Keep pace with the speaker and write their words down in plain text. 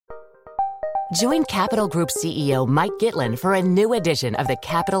Join Capital Group CEO Mike Gitlin for a new edition of the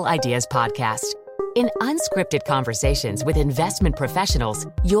Capital Ideas Podcast. In unscripted conversations with investment professionals,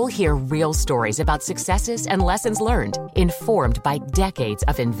 you'll hear real stories about successes and lessons learned, informed by decades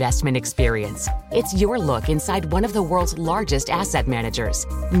of investment experience. It's your look inside one of the world's largest asset managers.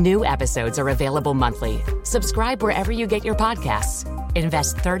 New episodes are available monthly. Subscribe wherever you get your podcasts.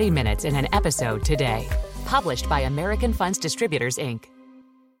 Invest 30 minutes in an episode today. Published by American Funds Distributors, Inc.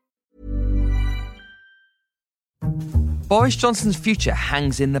 Boris Johnson's future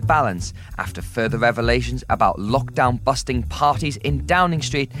hangs in the balance after further revelations about lockdown-busting parties in Downing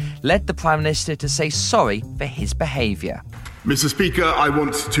Street led the Prime Minister to say sorry for his behaviour. Mr. Speaker, I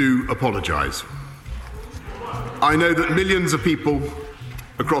want to apologise. I know that millions of people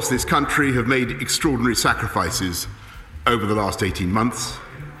across this country have made extraordinary sacrifices over the last 18 months.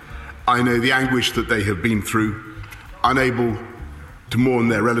 I know the anguish that they have been through, unable to mourn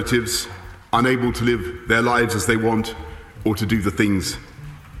their relatives, unable to live their lives as they want, or to do the things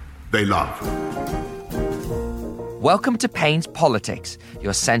they love. Welcome to Payne's Politics,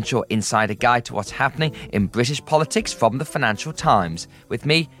 your essential insider guide to what's happening in British politics from the Financial Times, with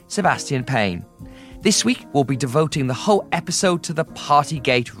me, Sebastian Payne. This week, we'll be devoting the whole episode to the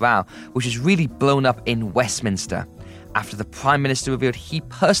Partygate row, which has really blown up in Westminster. After the Prime Minister revealed he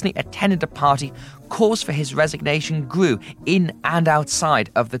personally attended a party, calls for his resignation grew in and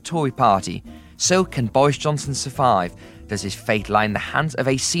outside of the Tory party. So can Boris Johnson survive? Does his fate lie in the hands of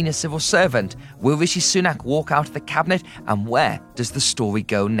a senior civil servant? Will Rishi Sunak walk out of the cabinet? And where does the story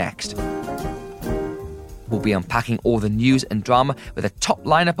go next? We'll be unpacking all the news and drama with a top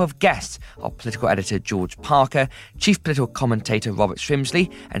lineup of guests: our political editor George Parker, chief political commentator Robert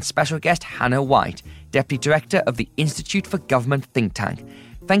Shrimsley, and special guest Hannah White, deputy director of the Institute for Government think tank.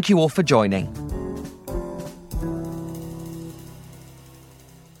 Thank you all for joining.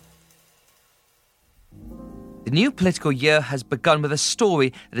 The new political year has begun with a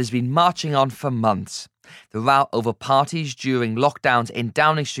story that has been marching on for months. The row over parties during lockdowns in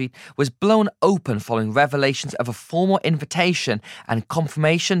Downing Street was blown open following revelations of a formal invitation and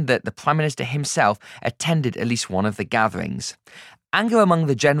confirmation that the Prime Minister himself attended at least one of the gatherings. Anger among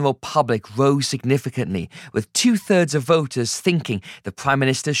the general public rose significantly, with 2/3 of voters thinking the Prime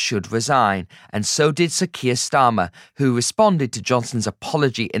Minister should resign, and so did Sir Keir Starmer, who responded to Johnson's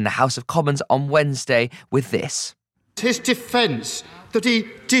apology in the House of Commons on Wednesday with this. His defence that he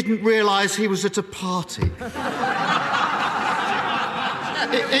didn't realise he was at a party.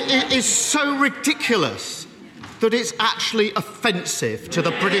 It is so ridiculous that it's actually offensive to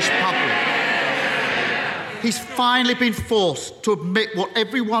the British public. He's finally been forced to admit what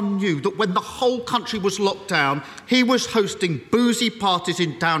everyone knew, that when the whole country was locked down, he was hosting boozy parties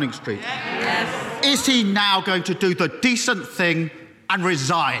in Downing Street. Yes. Is he now going to do the decent thing and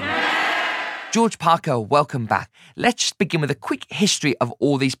resign? George Parker, welcome back. Let's just begin with a quick history of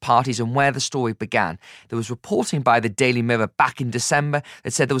all these parties and where the story began. There was reporting by the Daily Mirror back in December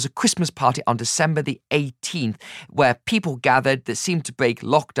that said there was a Christmas party on December the 18th where people gathered that seemed to break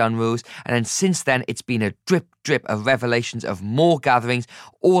lockdown rules, and then since then it's been a drip of revelations of more gatherings,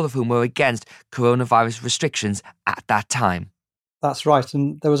 all of whom were against coronavirus restrictions at that time. That's right,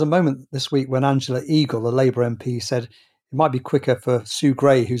 and there was a moment this week when Angela Eagle, the Labour MP, said it might be quicker for Sue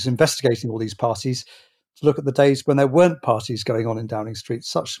Gray, who's investigating all these parties, to look at the days when there weren't parties going on in Downing Street.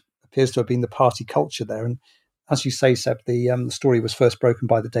 Such appears to have been the party culture there. And as you say, Seb, the story was first broken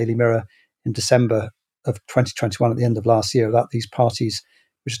by the Daily Mirror in December of 2021, at the end of last year, about these parties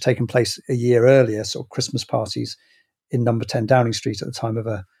which had taken place a year earlier, sort of Christmas parties in number 10 Downing Street at the time of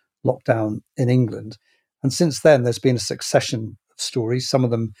a lockdown in England. And since then, there's been a succession of stories, some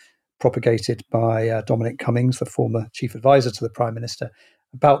of them propagated by Dominic Cummings, the former chief advisor to the Prime Minister,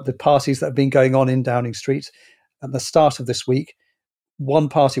 about the parties that have been going on in Downing Street. At the start of this week, one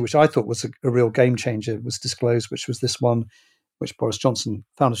party, which I thought was a real game changer, was disclosed, which was this one which Boris Johnson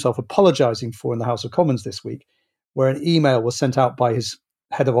found himself apologising for in the House of Commons this week, where an email was sent out by his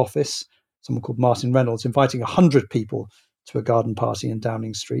head of office, someone called Martin Reynolds, inviting 100 people to a garden party in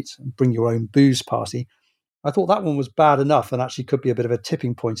Downing Street, and bring your own booze party. I thought that one was bad enough and actually could be a bit of a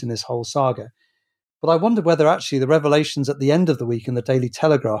tipping point in this whole saga. But I wondered whether actually the revelations at the end of the week in the Daily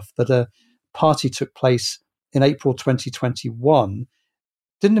Telegraph that a party took place in April 2021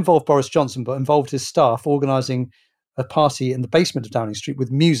 didn't involve Boris Johnson, but involved his staff organising a party in the basement of Downing Street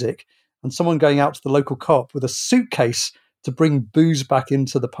with music and someone going out to the local co-op with a suitcase to bring booze back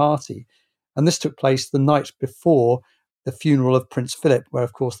into the party. And this took place the night before the funeral of Prince Philip, where,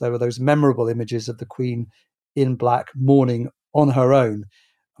 of course, there were those memorable images of the Queen in black mourning on her own.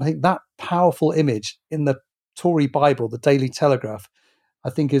 I think that powerful image in the Tory Bible, the Daily Telegraph, I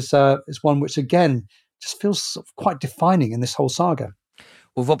think is one which, again, just feels sort of quite defining in this whole saga.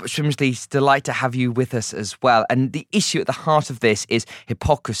 Well, Robert Shrimsley, it's a delight to have you with us as well. And the issue at the heart of this is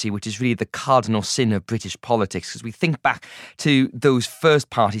hypocrisy, which is really the cardinal sin of British politics. Because we think back to those first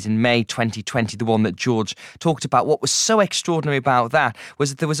parties in May 2020, the one that George talked about. What was so extraordinary about that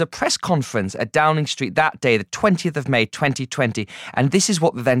was that there was a press conference at Downing Street that day, the 20th of May 2020. And this is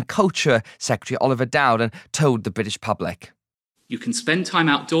what the then Culture Secretary, Oliver Dowden, told the British public. You can spend time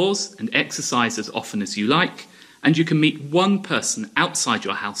outdoors and exercise as often as you like, and you can meet one person outside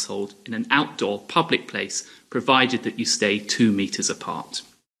your household in an outdoor public place, provided that you stay 2 metres apart.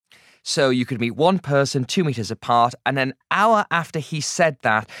 So you could meet one person 2 metres apart, and an hour after he said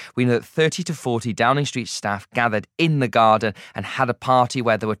that, we know that 30 to 40 Downing Street staff gathered in the garden and had a party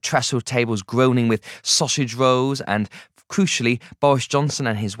where there were trestle tables groaning with sausage rolls, and crucially, Boris Johnson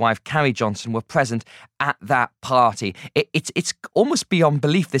and his wife Carrie Johnson were present at that party. It's almost beyond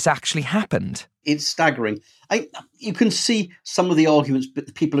belief this actually happened. It's staggering. You can see some of the arguments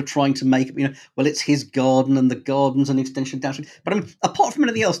that people are trying to make. Well, it's his garden and the garden's an extension of Downing Street. But apart from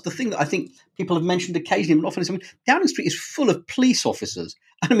anything else, the thing that I think people have mentioned occasionally, but often is, Downing Street is full of police officers.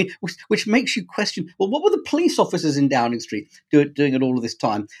 Which makes you question, well, what were the police officers in Downing Street doing at all of this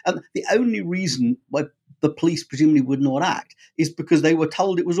time? And the only reason why the police presumably would not act is because they were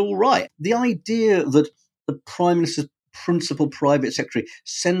told it was all right. The idea that the Prime Minister's principal private secretary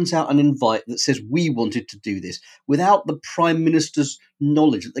sends out an invite that says we wanted to do this without the Prime Minister's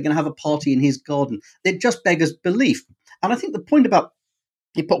knowledge that they're going to have a party in his garden, it just beggars belief. And I think the point about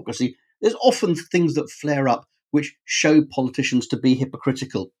hypocrisy, there's often things that flare up which show politicians to be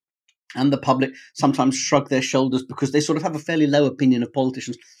hypocritical. And the public sometimes shrug their shoulders because they sort of have a fairly low opinion of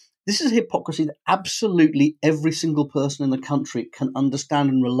politicians. This is a hypocrisy that absolutely every single person in the country can understand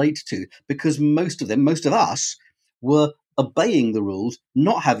and relate to, because most of us were obeying the rules,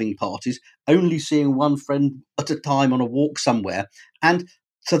 not having parties, only seeing one friend at a time on a walk somewhere. And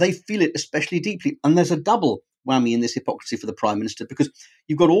so they feel it especially deeply. And there's a double whammy in this hypocrisy for the Prime Minister, because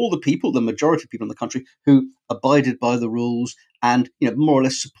you've got all the people, the majority of people in the country, who abided by the rules and more or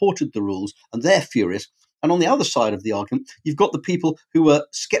less supported the rules, and they're furious. And on the other side of the argument, you've got the people who were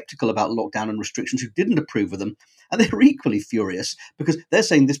sceptical about lockdown and restrictions, who didn't approve of them, and they're equally furious because they're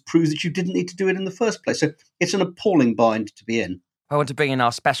saying this proves that you didn't need to do it in the first place. So it's an appalling bind to be in. I want to bring in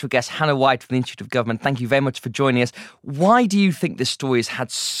our special guest, Hannah White from the Institute of Government. Thank you very much for joining us. Why do you think this story has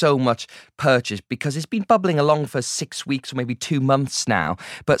had so much purchase? Because it's been bubbling along for 6 weeks or maybe 2 months now.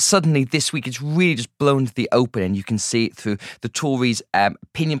 But suddenly this week it's really just blown to the open, and you can see it through the Tories'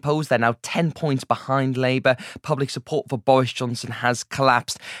 opinion polls. They're now 10 points behind Labour. Public support for Boris Johnson has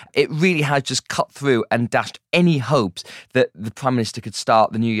collapsed. It really has just cut through and dashed any hopes that the Prime Minister could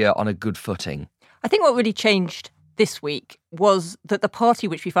start the new year on a good footing. I think what really changed this week was that the party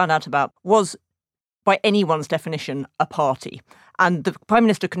which we found out about was, by anyone's definition, a party. And the Prime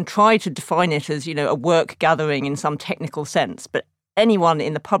Minister can try to define it as, a work gathering in some technical sense. But anyone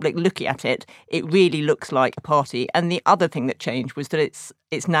in the public looking at it, it really looks like a party. And the other thing that changed was that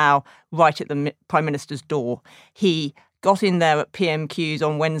it's now right at the Prime Minister's door. He got in there at PMQs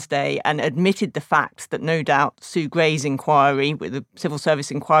on Wednesday and admitted the fact that no doubt Sue Gray's inquiry, with the civil service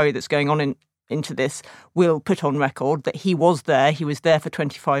inquiry that's going on into this, will put on record that he was there. He was there for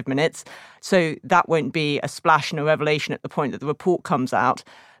 25 minutes. So that won't be a splash and a revelation at the point that the report comes out.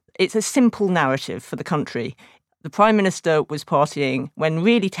 It's a simple narrative for the country. The Prime Minister was partying when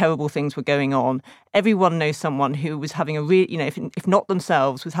really terrible things were going on. Everyone knows someone who was having a really, if not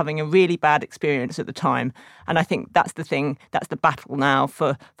themselves, was having a really bad experience at the time. And I think that's the thing, that's the battle now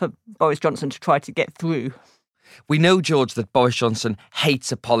for Boris Johnson to try to get through. We know, George, that Boris Johnson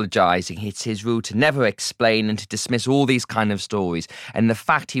hates apologising. It's his rule to never explain and to dismiss all these kind of stories. And the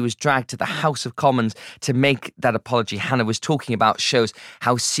fact he was dragged to the House of Commons to make that apology Hannah was talking about shows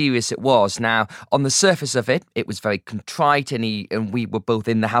how serious it was. Now, on the surface of it, it was very contrite, and we were both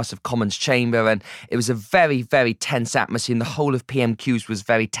in the House of Commons chamber, and it was a very, very tense atmosphere, and the whole of PMQs was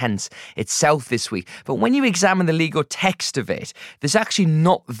very tense itself this week. But when you examine the legal text of it, there's actually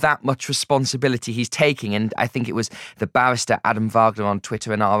not that much responsibility he's taking, and I think it was the barrister Adam Wagner on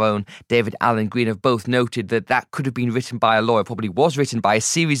Twitter and our own David Allen Green have both noted that could have been written by a lawyer, probably was written by a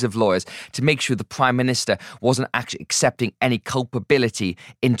series of lawyers, to make sure the Prime Minister wasn't actually accepting any culpability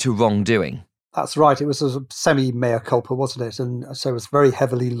into wrongdoing. That's right. It was a semi-mea culpa, wasn't it? And so it was very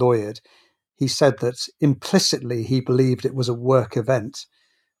heavily lawyered. He said that implicitly he believed it was a work event.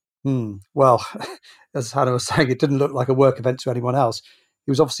 Well, as Hannah was saying, it didn't look like a work event to anyone else.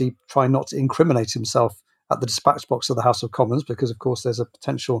 He was obviously trying not to incriminate himself at the dispatch box of the House of Commons, because, of course, there's a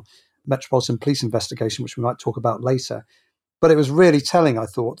potential Metropolitan Police investigation, which we might talk about later. But it was really telling, I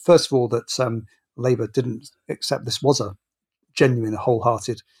thought, first of all, that Labour didn't accept this was a genuine,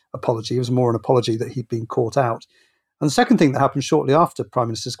 wholehearted apology. It was more an apology that he'd been caught out. And the second thing that happened shortly after Prime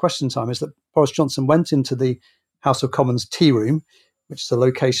Minister's Question Time is that Boris Johnson went into the House of Commons tea room, which is a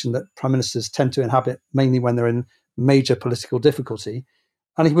location that Prime Ministers tend to inhabit mainly when they're in major political difficulty.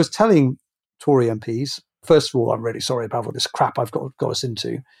 And he was telling Tory MPs, first of all, I'm really sorry about all this crap I've got us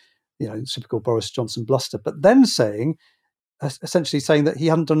into, typical Boris Johnson bluster, but then essentially saying that he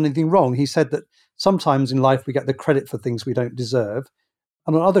hadn't done anything wrong. He said that sometimes in life we get the credit for things we don't deserve,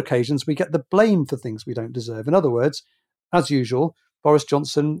 and on other occasions we get the blame for things we don't deserve. In other words, as usual, Boris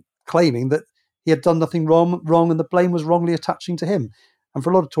Johnson claiming that he had done nothing wrong and the blame was wrongly attaching to him. And for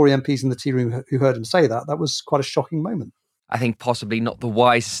a lot of Tory MPs in the tea room who heard him say that, that was quite a shocking moment. I think possibly not the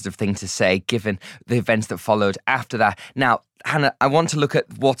wisest of things to say, given the events that followed after that. Now, Hannah, I want to look at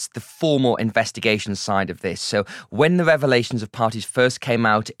what's the formal investigation side of this. So when the revelations of parties first came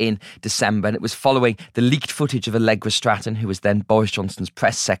out in December, and it was following the leaked footage of Allegra Stratton, who was then Boris Johnson's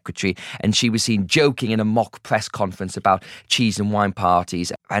press secretary, and she was seen joking in a mock press conference about cheese and wine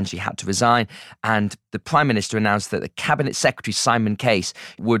parties, and she had to resign. And the Prime Minister announced that the Cabinet Secretary, Simon Case,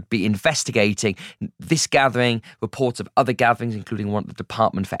 would be investigating this gathering, reports of other gatherings, including one at the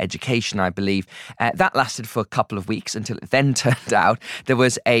Department for Education, I believe. That lasted for a couple of weeks until it then turned out there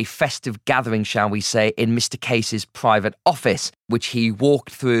was a festive gathering, shall we say, in Mr. Case's private office, which he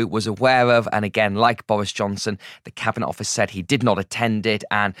walked through, was aware of, and again, like Boris Johnson, the Cabinet Office said he did not attend it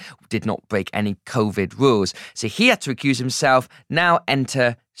and did not break any COVID rules. So he had to recuse himself. Now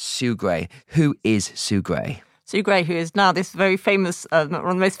enter Sue Gray. Who is Sue Gray? Sue Gray, who is now this very famous, one of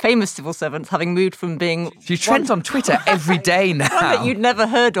the most famous civil servants, having moved from being... She trends on Twitter every day now. One that you'd never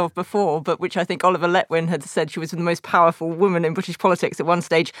heard of before, but which I think Oliver Letwin had said she was the most powerful woman in British politics at one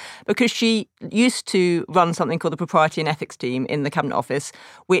stage, because she used to run something called the Propriety and Ethics Team in the Cabinet Office,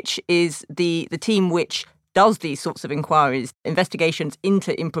 which is the team which does these sorts of inquiries, investigations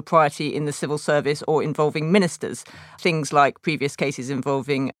into impropriety in the civil service or involving ministers. Things like previous cases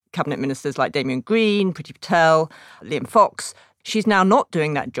involving cabinet ministers like Damian Green, Priti Patel, Liam Fox. She's now not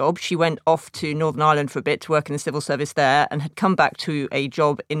doing that job. She went off to Northern Ireland for a bit to work in the civil service there and had come back to a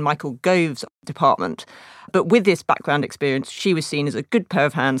job in Michael Gove's department. But with this background experience, she was seen as a good pair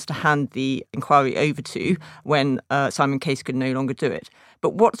of hands to hand the inquiry over to when Simon Case could no longer do it.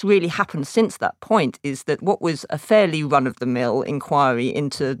 But what's really happened since that point is that what was a fairly run-of-the-mill inquiry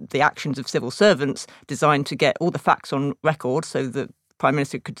into the actions of civil servants designed to get all the facts on record so that the Prime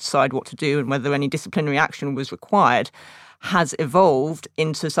Minister could decide what to do and whether any disciplinary action was required, has evolved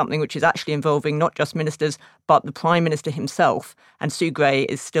into something which is actually involving not just ministers, but the Prime Minister himself. And Sue Gray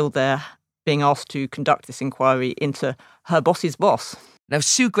is still there being asked to conduct this inquiry into her boss's boss. Now,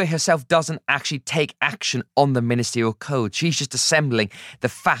 Sue Gray herself doesn't actually take action on the ministerial code. She's just assembling the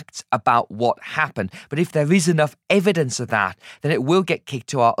facts about what happened. But if there is enough evidence of that, then it will get kicked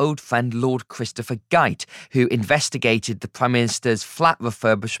to our old friend Lord Christopher Geidt, who investigated the Prime Minister's flat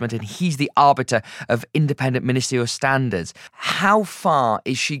refurbishment, and he's the arbiter of independent ministerial standards. How far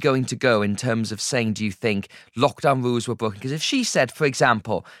is she going to go in terms of saying, do you think, lockdown rules were broken? Because if she said, for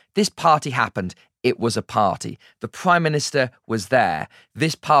example, this party happened, it was a party. The Prime Minister was there.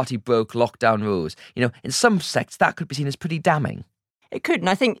 This party broke lockdown rules. In some sects, that could be seen as pretty damning. It could, and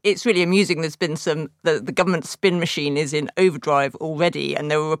I think it's really amusing. There's been the government spin machine is in overdrive already, and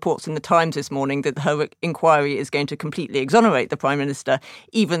there were reports in the Times this morning that her inquiry is going to completely exonerate the Prime Minister,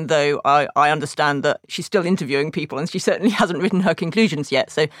 even though I understand that she's still interviewing people and she certainly hasn't written her conclusions yet.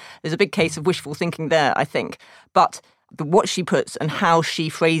 So there's a big case of wishful thinking there, I think. But what she puts and how she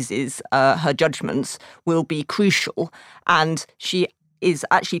phrases her judgments will be crucial. And she is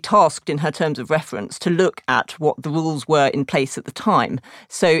actually tasked in her terms of reference to look at what the rules were in place at the time.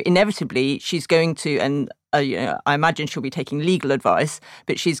 So inevitably, she's going to, and I imagine she'll be taking legal advice,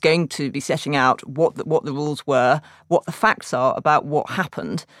 but she's going to be setting out what the rules were, what the facts are about what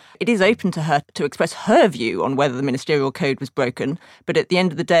happened. It is open to her to express her view on whether the ministerial code was broken, but at the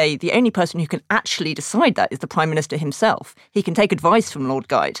end of the day, the only person who can actually decide that is the Prime Minister himself. He can take advice from Lord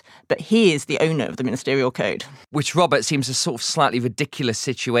Geidt, but he is the owner of the ministerial code. Which, Robert, seems a sort of slightly ridiculous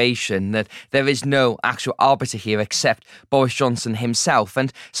situation, that there is no actual arbiter here except Boris Johnson himself.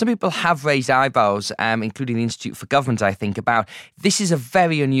 And some people have raised eyebrows, including the Institute for Government, I think, about this is a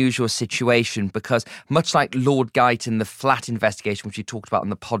very unusual situation because much like Lord Geidt in the flat investigation, which we talked about on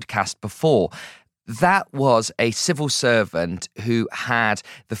the podcast before, That was a civil servant who had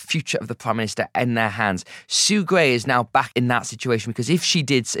the future of the Prime Minister in their hands. Sue Gray is now back in that situation because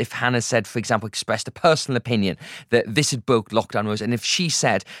if Hannah said, for example, expressed a personal opinion that this had broke lockdown rules, and if she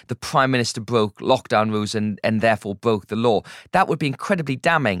said the Prime Minister broke lockdown rules and therefore broke the law, that would be incredibly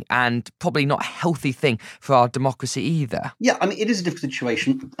damning and probably not a healthy thing for our democracy either. Yeah, I mean, it is a difficult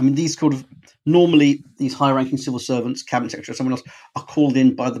situation. I mean, normally these high-ranking civil servants, cabinet secretary or someone else, are called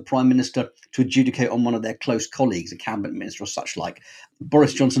in by the Prime Minister to adjudicate on one of their close colleagues, a cabinet minister or such like.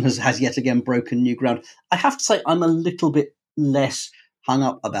 Boris Johnson has yet again broken new ground. I have to say I'm a little bit less hung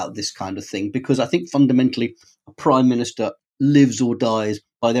up about this kind of thing because I think fundamentally a Prime Minister lives or dies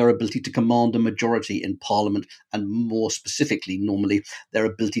by their ability to command a majority in Parliament and more specifically, normally, their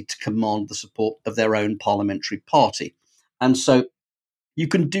ability to command the support of their own parliamentary party. And so you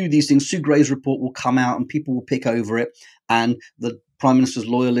can do these things. Sue Gray's report will come out and people will pick over it and the Prime Minister's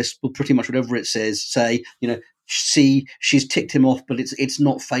loyalists will pretty much whatever it says say, see, she's ticked him off, but it's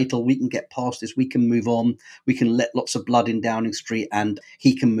not fatal. We can get past this. We can move on. We can let lots of blood in Downing Street and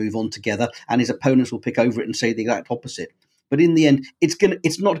he can move on together. And his opponents will pick over it and say the exact opposite. But in the end,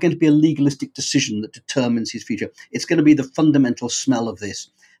 it's not going to be a legalistic decision that determines his future. It's going to be the fundamental smell of this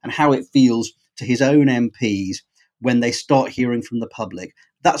and how it feels to his own MPs when they start hearing from the public.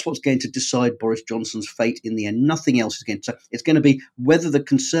 That's what's going to decide Boris Johnson's fate in the end. Nothing else is going to. It's going to be whether the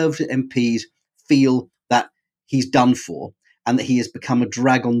Conservative MPs feel that he's done for and that he has become a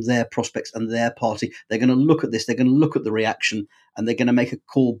drag on their prospects and their party. They're going to look at this. They're going to look at the reaction and they're going to make a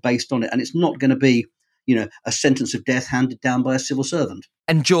call based on it. And it's not going to be, a sentence of death handed down by a civil servant.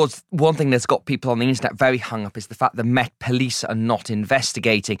 And George, one thing that's got people on the internet very hung up is the fact that Met Police are not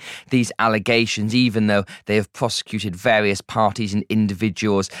investigating these allegations, even though they have prosecuted various parties and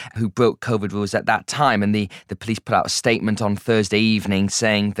individuals who broke COVID rules at that time. And the police put out a statement on Thursday evening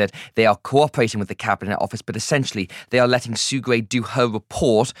saying that they are cooperating with the Cabinet Office, but essentially they are letting Sue Gray do her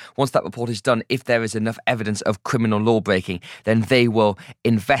report. Once that report is done, if there is enough evidence of criminal law breaking, then they will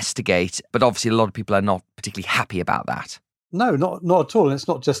investigate. But obviously a lot of people are not particularly happy about that. No, not at all. And it's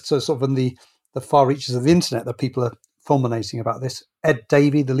not just sort of in the far reaches of the internet that people are fulminating about this. Ed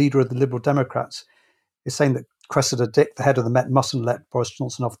Davey, the leader of the Liberal Democrats, is saying that Cressida Dick, the head of the Met, mustn't let Boris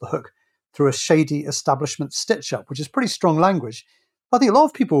Johnson off the hook through a shady establishment stitch-up, which is pretty strong language. I think a lot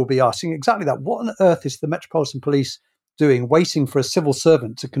of people will be asking exactly that. What on earth is the Metropolitan Police doing, waiting for a civil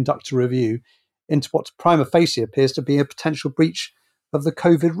servant to conduct a review into what prima facie appears to be a potential breach of the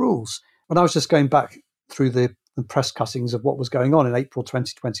COVID rules? When I was just going back through the press cuttings of what was going on in April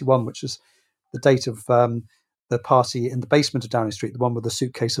 2021, which was the date of the party in the basement of Downing Street, the one with the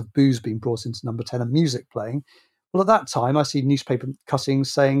suitcase of booze being brought into Number 10 and music playing. Well, at that time, I see newspaper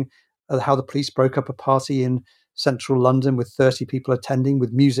cuttings saying how the police broke up a party in central London with 30 people attending,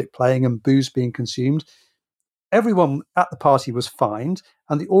 with music playing and booze being consumed. Everyone at the party was fined,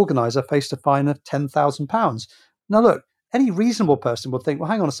 and the organiser faced a fine of £10,000. Now, look, any reasonable person would think, well,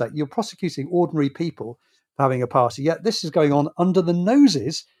 hang on a sec, you're prosecuting ordinary people for having a party, yet this is going on under the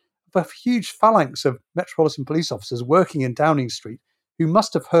noses of a huge phalanx of Metropolitan Police officers working in Downing Street who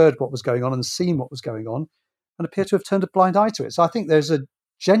must have heard what was going on and seen what was going on and appear to have turned a blind eye to it. So I think there's a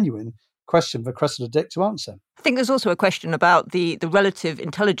genuine question for Cressida Dick to answer. I think there's also a question about the relative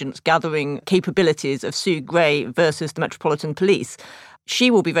intelligence gathering capabilities of Sue Gray versus the Metropolitan Police.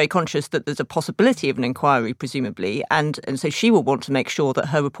 She will be very conscious that there's a possibility of an inquiry, presumably, and so she will want to make sure that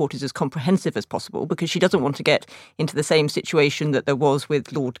her report is as comprehensive as possible because she doesn't want to get into the same situation that there was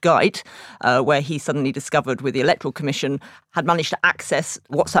with Lord Geidt, where he suddenly discovered with the Electoral Commission had managed to access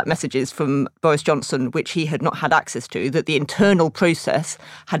WhatsApp messages from Boris Johnson, which he had not had access to, that the internal process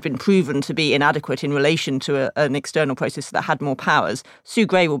had been proven to be inadequate in relation to an external process that had more powers. Sue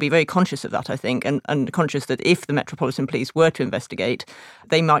Gray will be very conscious of that, I think, and conscious that if the Metropolitan Police were to investigate,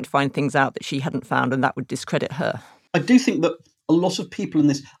 they might find things out that she hadn't found, and that would discredit her. I do think that a lot of people in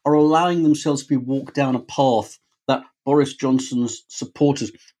this are allowing themselves to be walked down a path that Boris Johnson's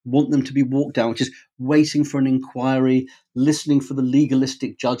supporters want them to be walked down, which is waiting for an inquiry, listening for the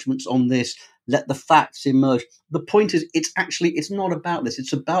legalistic judgments on this, let the facts emerge. The point is, it's not about this.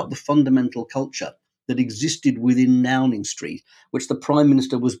 It's about the fundamental culture that existed within Downing Street, which the Prime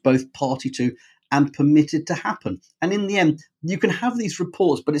Minister was both party to and permitted to happen. And in the end, you can have these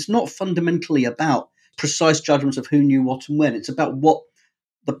reports, but it's not fundamentally about precise judgments of who knew what and when. It's about what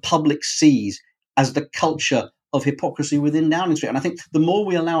the public sees as the culture of hypocrisy within Downing Street. And I think the more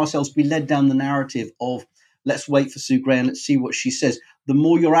we allow ourselves to be led down the narrative of let's wait for Sue Gray and let's see what she says, the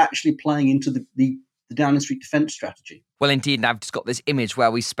more you're actually playing into the Downing Street defence strategy. Well, indeed, and I've just got this image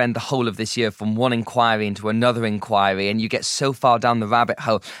where we spend the whole of this year from one inquiry into another inquiry, and you get so far down the rabbit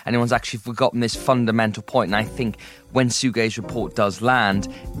hole, anyone's actually forgotten this fundamental point. And I think when Sue Gray's report does land,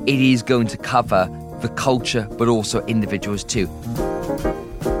 it is going to cover the culture, but also individuals too.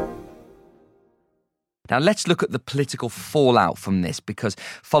 Now, let's look at the political fallout from this, because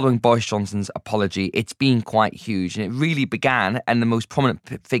following Boris Johnson's apology, it's been quite huge. And it really began, and the most prominent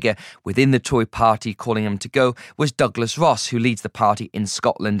figure within the Tory party calling him to go was Douglas Ross, who leads the party in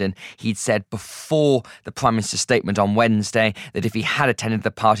Scotland. And he'd said before the Prime Minister's statement on Wednesday that if he had attended the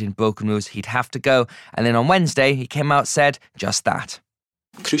party and broken rules, he'd have to go. And then on Wednesday, he came out and said just that.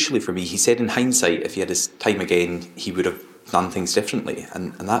 Crucially for me, he said in hindsight, if he had his time again, he would have done things differently,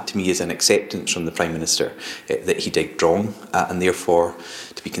 and that to me is an acceptance from the Prime Minister that he did wrong, and therefore,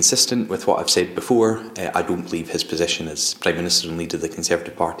 to be consistent with what I've said before, I don't believe his position as Prime Minister and leader of the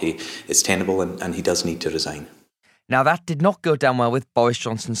Conservative Party is tenable, and he does need to resign. Now, that did not go down well with Boris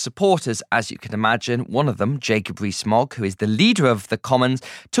Johnson's supporters, as you can imagine. One of them, Jacob Rees-Mogg, who is the leader of the Commons,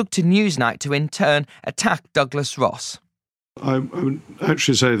 took to Newsnight to in turn attack Douglas Ross. I would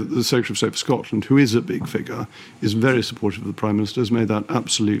actually say that the Secretary of State for Scotland, who is a big figure, is very supportive of the Prime Minister, has made that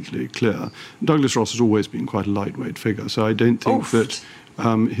absolutely clear. Douglas Ross has always been quite a lightweight figure, so I don't think that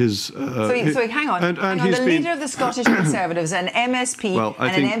his... Sorry, hang on. The leader of the Scottish Conservatives, an MSP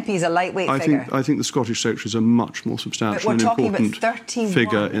an MP is a lightweight figure. I think the Scottish Secretary is a much more substantial and important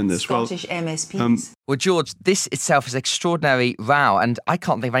figure in this. Scottish MSPs. Well, George, this itself is an extraordinary row, and I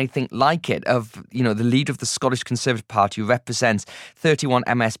can't think of anything like it, of, the leader of the Scottish Conservative Party, who represents 31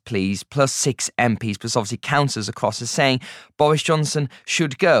 MSPs plus 6 MPs plus obviously councillors across, as saying Boris Johnson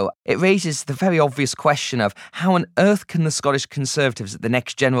should go. It raises the very obvious question of how on earth can the Scottish Conservatives at the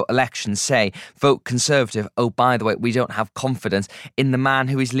next general election say, vote Conservative, oh, by the way, we don't have confidence in the man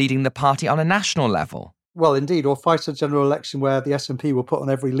who is leading the party on a national level? Well, indeed, or fight a general election where the SNP will put on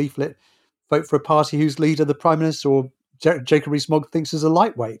every leaflet, vote for a party whose leader the Prime Minister or Jacob Rees-Mogg thinks is a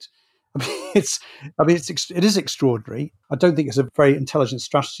lightweight. It is extraordinary. I don't think it's a very intelligent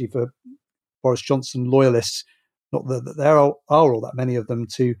strategy for Boris Johnson loyalists, not that there are all that many of them,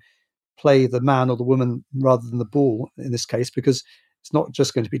 to play the man or the woman rather than the ball in this case, because it's not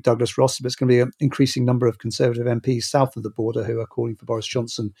just going to be Douglas Ross, but it's going to be an increasing number of Conservative MPs south of the border who are calling for Boris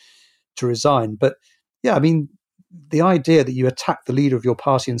Johnson to resign. But yeah, the idea that you attack the leader of your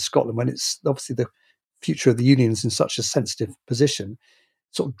party in Scotland when it's obviously the future of the union is in such a sensitive position,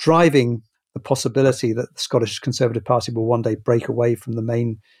 sort of driving the possibility that the Scottish Conservative Party will one day break away from the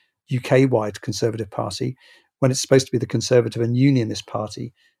main UK-wide Conservative Party when it's supposed to be the Conservative and Unionist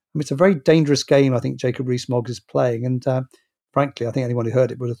Party. It's a very dangerous game I think Jacob Rees-Mogg is playing, and frankly, I think anyone who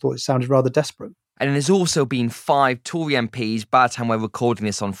heard it would have thought it sounded rather desperate. And there's also been 5 Tory MPs, by the time we're recording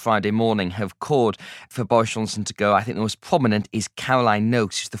this on Friday morning, have called for Boris Johnson to go. I think the most prominent is Caroline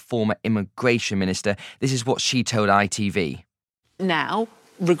Noakes, who's the former Immigration Minister. This is what she told ITV. Now,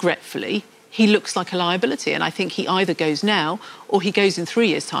 regretfully, he looks like a liability, and I think he either goes now or he goes in 3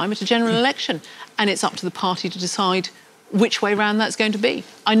 years' time at a general election. And it's up to the party to decide which way round that's going to be.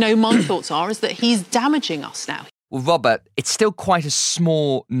 I know my thoughts are is that he's damaging us now. Well, Robert, it's still quite a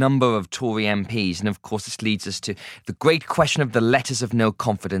small number of Tory MPs. And of course, this leads us to the great question of the letters of no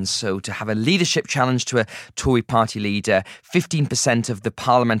confidence. So to have a leadership challenge to a Tory party leader, 15% of the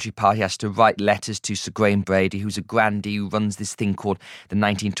parliamentary party has to write letters to Sir Graham Brady, who's a grandee who runs this thing called the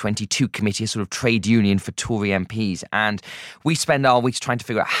 1922 Committee, a sort of trade union for Tory MPs. And we spend our weeks trying to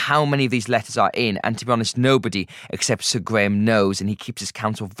figure out how many of these letters are in. And to be honest, nobody except Sir Graham knows. And he keeps his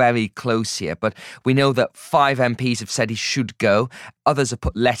counsel very close here. But we know that 5 MPs have said he should go. Others have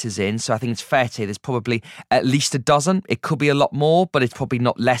put letters in, so I think it's fair to say there's probably at least a dozen. It could be a lot more, but it's probably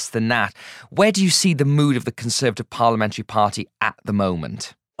not less than that. Where do you see the mood of the Conservative Parliamentary Party at the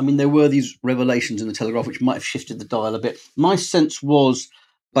moment? There were these revelations in the Telegraph which might have shifted the dial a bit. My sense was,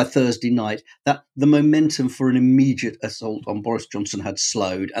 by Thursday night, that the momentum for an immediate assault on Boris Johnson had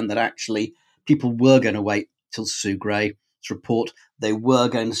slowed, and that actually people were going to wait till Sue Gray's report. They were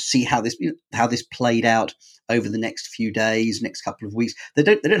going to see how this played out over the next few days, next couple of weeks. They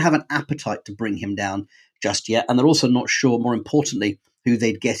don't have an appetite to bring him down just yet, and they're also not sure, more importantly, who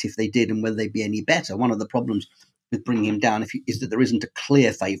they'd get if they did and whether they'd be any better. One of the problems with bringing him down is that there isn't a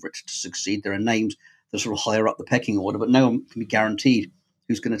clear favourite to succeed. There are names that are sort of higher up the pecking order, but no one can be guaranteed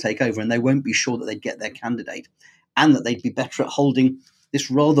who's going to take over, and they won't be sure that they'd get their candidate and that they'd be better at holding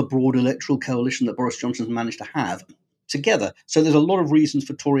this rather broad electoral coalition that Boris Johnson's managed to have together. So there's a lot of reasons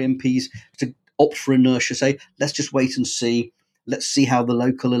for Tory MPs to opt for inertia, say, let's just wait and see. Let's see how the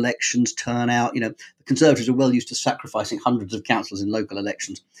local elections turn out. The Conservatives are well used to sacrificing hundreds of councillors in local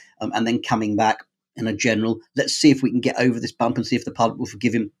elections and then coming back and a general. Let's see if we can get over this bump and see if the Parliament will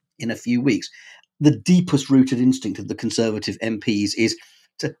forgive him in a few weeks. The deepest rooted instinct of the Conservative MPs is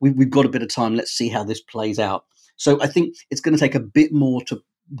we've got a bit of time. Let's see how this plays out. So I think it's going to take a bit more to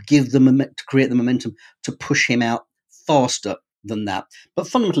give them to create the momentum to push him out faster than that. But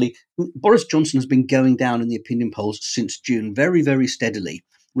fundamentally, Boris Johnson has been going down in the opinion polls since June very, very steadily.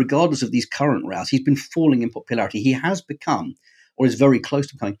 Regardless of these current rows, he's been falling in popularity. He has become, or is very close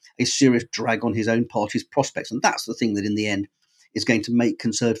to becoming, a serious drag on his own party's prospects. And that's the thing that in the end is going to make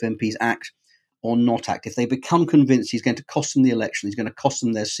Conservative MPs act or not act. If they become convinced he's going to cost them the election, he's going to cost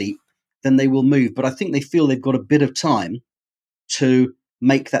them their seat, then they will move. But I think they feel they've got a bit of time to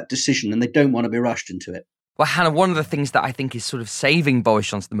make that decision, and they don't want to be rushed into it. Well, Hannah, one of the things that I think is sort of saving Boris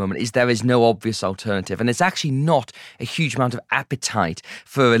Johnson at the moment is there is no obvious alternative. And there's actually not a huge amount of appetite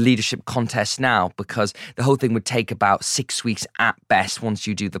for a leadership contest now, because the whole thing would take about 6 weeks at best once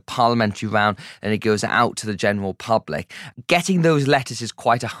you do the parliamentary round and it goes out to the general public. Getting those letters is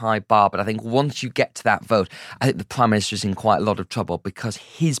quite a high bar, but I think once you get to that vote, I think the Prime Minister is in quite a lot of trouble because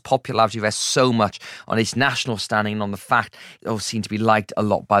his popularity rests so much on his national standing and on the fact it all seems to be liked a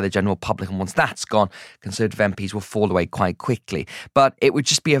lot by the general public. And once that's gone, Conservative MPs will fall away quite quickly. But it would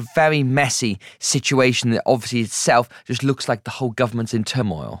just be a very messy situation that obviously itself just looks like the whole government's in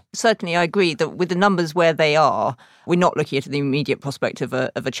turmoil. Certainly, I agree that with the numbers where they are, we're not looking at the immediate prospect of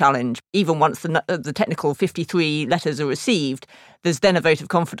a challenge. Even once the technical 53 letters are received, there's then a vote of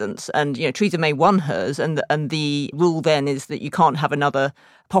confidence. And, Theresa May won hers, and the rule then is that you can't have another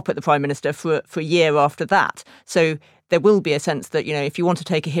pop at the Prime Minister for a year after that. So there will be a sense that, if you want to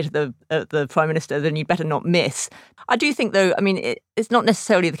take a hit at the Prime Minister, then you'd better not miss. I do think, though, it's not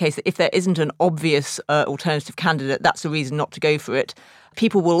necessarily the case that if there isn't an obvious alternative candidate, that's a reason not to go for it.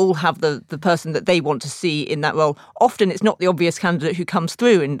 People will all have the person that they want to see in that role. Often it's not the obvious candidate who comes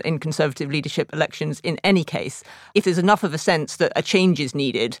through in Conservative leadership elections in any case. If there's enough of a sense that a change is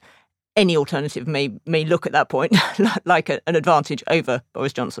needed, any alternative may look at that point like an advantage over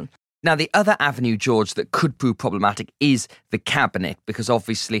Boris Johnson. Now, the other avenue, George, that could prove problematic is the cabinet, because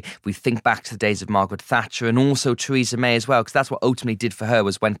obviously we think back to the days of Margaret Thatcher and also Theresa May as well, because that's what ultimately did for her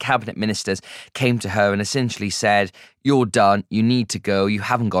was when cabinet ministers came to her and essentially said, you're done, you need to go, you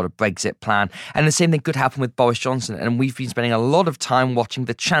haven't got a Brexit plan. And the same thing could happen with Boris Johnson. And we've been spending a lot of time watching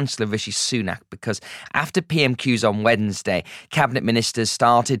the Chancellor, Rishi Sunak, because after PMQs on Wednesday, cabinet ministers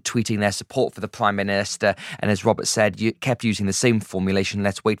started tweeting their support for the Prime Minister. And as Robert said, you kept using the same formulation,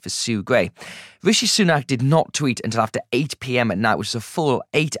 let's wait for Sue Gray. Rishi Sunak did not tweet until after 8 p.m. at night, which is a full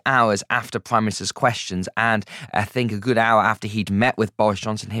 8 hours after Prime Minister's questions, and I think a good hour after he'd met with Boris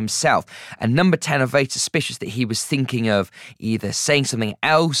Johnson himself. And Number 10 are very suspicious that he was thinking of either saying something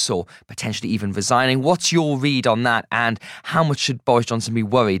else or potentially even resigning. What's your read on that, and how much should Boris Johnson be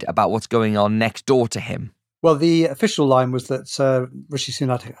worried about what's going on next door to him? Well, the official line was that Rishi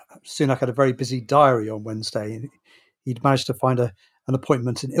Sunak had a very busy diary on Wednesday. He'd managed to find an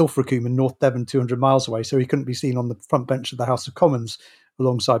appointment in Ilfracombe in North Devon, 200 miles away, so he couldn't be seen on the front bench of the House of Commons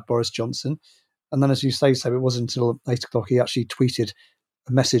alongside Boris Johnson. And then, as you say, so it wasn't until 8 o'clock he actually tweeted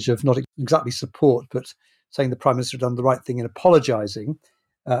a message of not exactly support, but saying the Prime Minister had done the right thing in apologising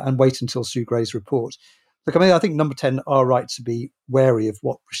and wait until Sue Gray's report. Look, I think Number 10 are right to be wary of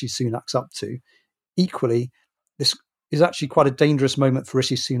what Rishi Sunak's up to. Equally, this is actually quite a dangerous moment for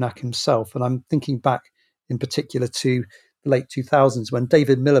Rishi Sunak himself. And I'm thinking back in particular to the late 2000s when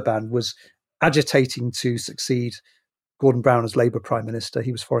David Miliband was agitating to succeed Gordon Brown as Labour Prime Minister.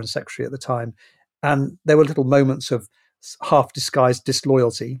 He was Foreign Secretary at the time. And there were little moments of half-disguised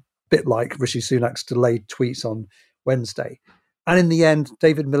disloyalty, a bit like Rishi Sunak's delayed tweets on Wednesday. And in the end,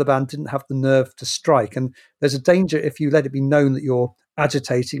 David Miliband didn't have the nerve to strike. And there's a danger if you let it be known that you're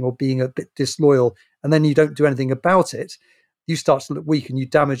agitating or being a bit disloyal and then you don't do anything about it, you start to look weak and you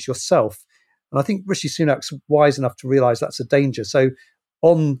damage yourself. And I think Rishi Sunak's wise enough to realise that's a danger. So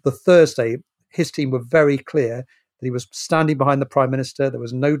on the Thursday, his team were very clear that he was standing behind the Prime Minister. There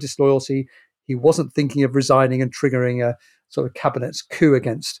was no disloyalty. He wasn't thinking of resigning and triggering a sort of cabinet coup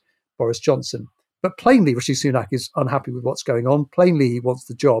against Boris Johnson. But plainly, Rishi Sunak is unhappy with what's going on. Plainly, he wants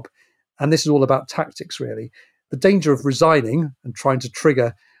the job. And this is all about tactics, really. The danger of resigning and trying to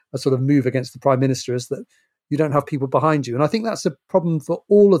trigger a sort of move against the Prime Minister is that you don't have people behind you. And I think that's a problem for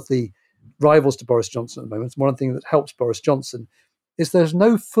all of the rivals to Boris Johnson at the moment. One thing that helps Boris Johnson is there's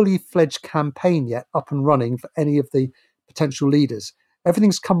no fully fledged campaign yet up and running for any of the potential leaders.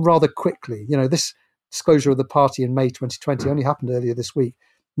 Everything's come rather quickly. This disclosure of the party in May 2020 only happened earlier this week.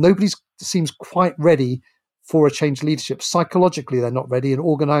 Nobody seems quite ready for a change of leadership. Psychologically, they're not ready, and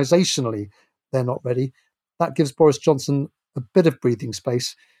organisationally, they're not ready. That gives Boris Johnson a bit of breathing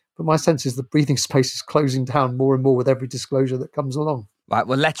space. But my sense is the breathing space is closing down more and more with every disclosure that comes along. Right,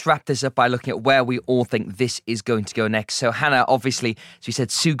 well, let's wrap this up by looking at where we all think this is going to go next. So, Hannah, obviously, as we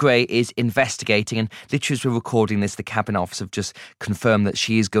said, Sue Gray is investigating, and literally as we're recording this, the Cabinet Office have just confirmed that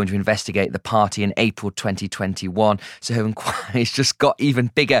she is going to investigate the party in April 2021. So her inquiry's just got even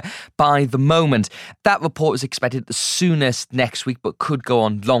bigger by the moment. That report is expected the soonest next week, but could go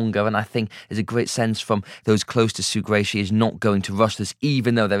on longer, and I think there's a great sense from those close to Sue Gray she is not going to rush this,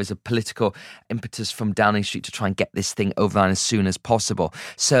 even though there is a political impetus from Downing Street to try and get this thing over the line as soon as possible.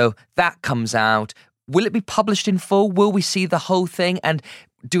 So that comes out. Will it be published in full? Will we see the whole thing? And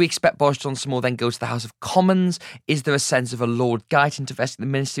do we expect Boris Johnson will then go to the House of Commons? Is there a sense of a Lord Guyton to invest in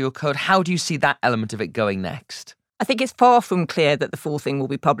the ministerial code? How do you see that element of it going next? I think it's far from clear that the full thing will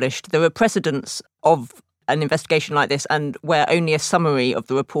be published. There are precedents of an investigation like this and where only a summary of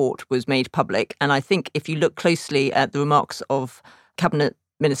the report was made public. And I think if you look closely at the remarks of Cabinet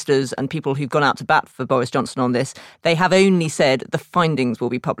ministers and people who've gone out to bat for Boris Johnson on this, they have only said the findings will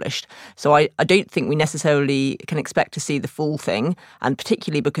be published. So I don't think we necessarily can expect to see the full thing, and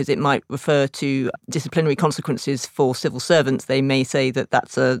particularly because it might refer to disciplinary consequences for civil servants, they may say that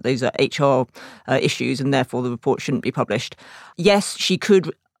those are HR issues and therefore the report shouldn't be published. Yes, she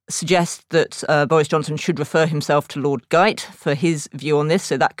could suggest that Boris Johnson should refer himself to Lord Guyt for his view on this,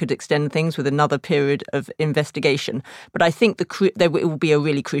 so that could extend things with another period of investigation. But I think there will be a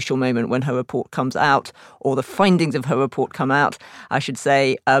really crucial moment when her report comes out, or the findings of her report come out, I should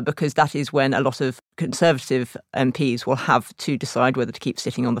say, because that is when a lot of Conservative MPs will have to decide whether to keep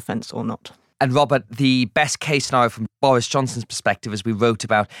sitting on the fence or not. And Robert, the best case scenario from Boris Johnson's perspective, as we wrote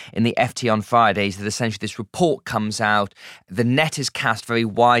about in the FT on Friday, is that essentially this report comes out, the net is cast very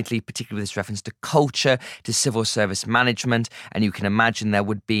widely, particularly with this reference to culture, to civil service management, and you can imagine there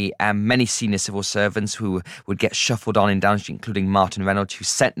would be many senior civil servants who would get shuffled on in Downing Street, including Martin Reynolds, who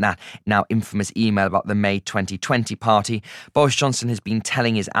sent that now infamous email about the May 2020 party. Boris Johnson has been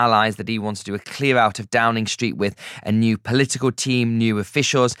telling his allies that he wants to do a clear out of Downing Street with a new political team, new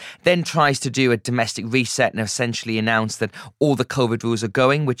officials, then tries to do a domestic reset and essentially announce that all the COVID rules are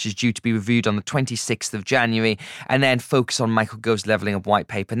going, which is due to be reviewed on the 26th of January, and then focus on Michael Gove's levelling of white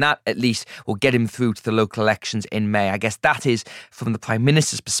paper. And that at least will get him through to the local elections in May. I guess that is, from the Prime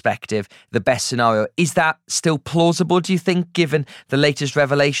Minister's perspective, the best scenario. Is that still plausible, do you think, given the latest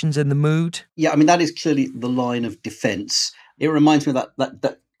revelations and the mood? Yeah, I mean, that is clearly the line of defence. It reminds me of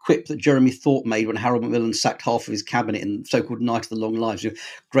that quip that Jeremy Thorpe made when Harold Macmillan sacked half of his cabinet in so-called Night of the Long Lives.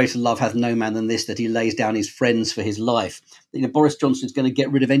 Greater love hath no man than this, that he lays down his friends for his life. Boris Johnson is going to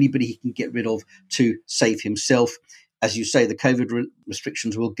get rid of anybody he can get rid of to save himself. As you say, the COVID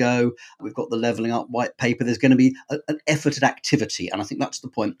restrictions will go. We've got the levelling up white paper. There's going to be an effort at activity. And I think that's the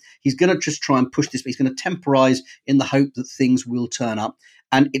point. He's going to just try and push this, but he's going to temporise in the hope that things will turn up.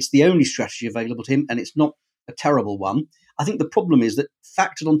 And it's the only strategy available to him, and it's not a terrible one. I think the problem is that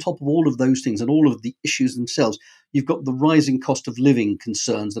factored on top of all of those things and all of the issues themselves, you've got the rising cost of living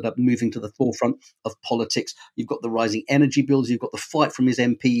concerns that are moving to the forefront of politics. You've got the rising energy bills. You've got the fight from his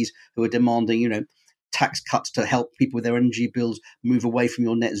MPs who are demanding, tax cuts to help people with their energy bills move away from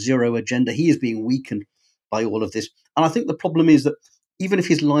your net zero agenda. He is being weakened by all of this. And I think the problem is that even if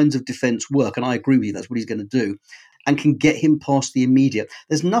his lines of defence work, and I agree with you, that's what he's going to do, and can get him past the immediate,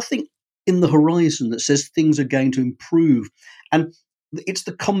 there's nothing in the horizon that says things are going to improve. And it's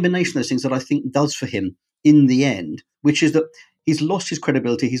the combination of those things that I think does for him in the end, which is that he's lost his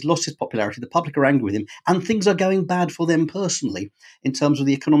credibility, he's lost his popularity, the public are angry with him, and things are going bad for them personally in terms of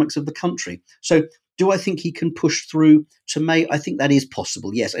the economics of the country. So do I think he can push through to May? I think that is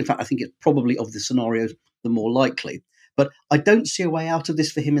possible, yes. In fact, I think it's probably of the scenarios the more likely. But I don't see a way out of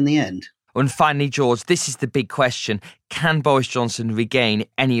this for him in the end. And finally, George, this is the big question. Can Boris Johnson regain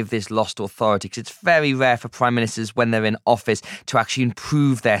any of this lost authority? Because it's very rare for prime ministers when they're in office to actually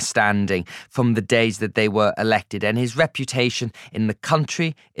improve their standing from the days that they were elected. And his reputation in the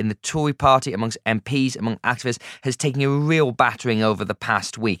country, in the Tory party, amongst MPs, among activists, has taken a real battering over the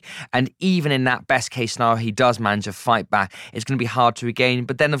past week. And even in that best case scenario, he does manage to fight back. It's going to be hard to regain.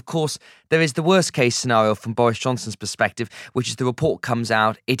 But then, of course, there is the worst case scenario from Boris Johnson's perspective, which is the report comes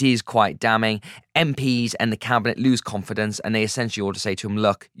out. It is quite damning. MPs and the cabinet lose confidence and they essentially ought to say to him,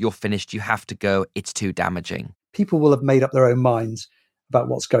 look, you're finished, you have to go, it's too damaging. People will have made up their own minds about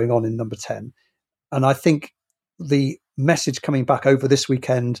what's going on in number 10. And I think the message coming back over this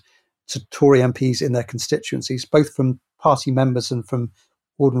weekend to Tory MPs in their constituencies, both from party members and from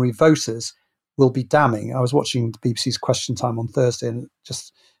ordinary voters, will be damning. I was watching the BBC's Question Time on Thursday and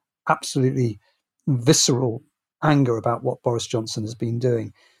just absolutely visceral anger about what Boris Johnson has been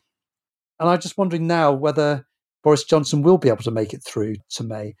doing. And I'm just wondering now whether Boris Johnson will be able to make it through to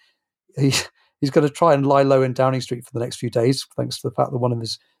May. He's going to try and lie low in Downing Street for the next few days, thanks to the fact that one of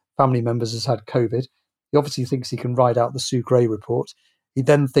his family members has had COVID. He obviously thinks he can ride out the Sue Gray report. He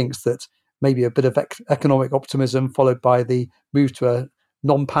then thinks that maybe a bit of economic optimism followed by the move to a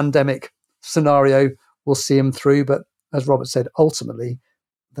non-pandemic scenario will see him through. But as Robert said, ultimately,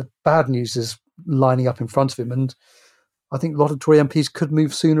 the bad news is lining up in front of him. And I think a lot of Tory MPs could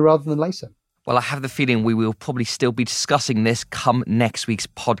move sooner rather than later. Well, I have the feeling we will probably still be discussing this come next week's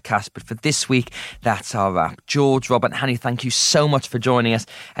podcast. But for this week, that's our wrap. George, Robert, Hanny, thank you so much for joining us.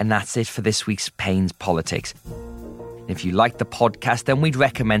 And that's it for this week's Payne's Politics. If you like the podcast, then we'd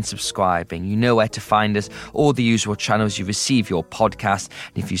recommend subscribing. You know where to find us, all the usual channels you receive your podcast.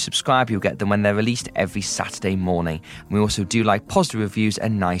 And if you subscribe, you'll get them when they're released every Saturday morning. And we also do like positive reviews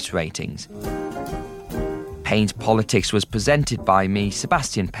and nice ratings. Payne's Politics was presented by me,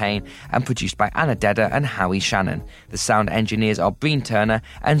 Sebastian Payne, and produced by Anna Dedder and Howie Shannon. The sound engineers are Breen Turner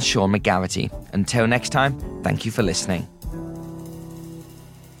and Sean McGarity. Until next time, thank you for listening.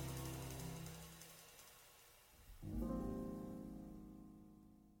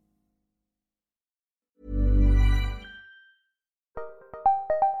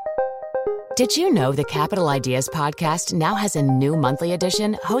 Did you know the Capital Ideas podcast now has a new monthly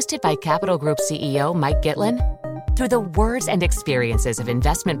edition hosted by Capital Group CEO Mike Gitlin? Through the words and experiences of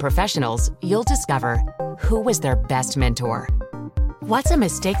investment professionals, you'll discover who was their best mentor, what's a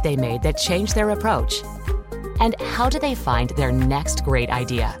mistake they made that changed their approach, and how do they find their next great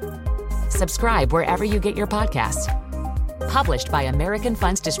idea. Subscribe wherever you get your podcasts. Published by American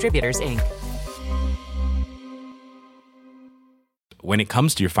Funds Distributors, Inc. When it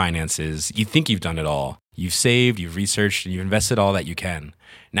comes to your finances, you think you've done it all. You've saved, you've researched, and you've invested all that you can.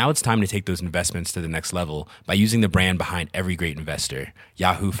 Now it's time to take those investments to the next level by using the brand behind every great investor,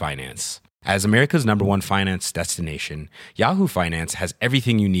 Yahoo Finance. As America's #1 finance destination, Yahoo Finance has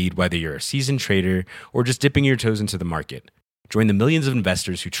everything you need, whether you're a seasoned trader or just dipping your toes into the market. Join the millions of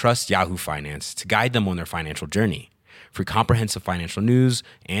investors who trust Yahoo Finance to guide them on their financial journey. For comprehensive financial news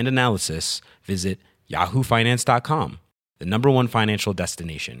and analysis, visit yahoofinance.com. The #1 financial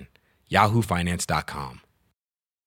destination, yahoofinance.com.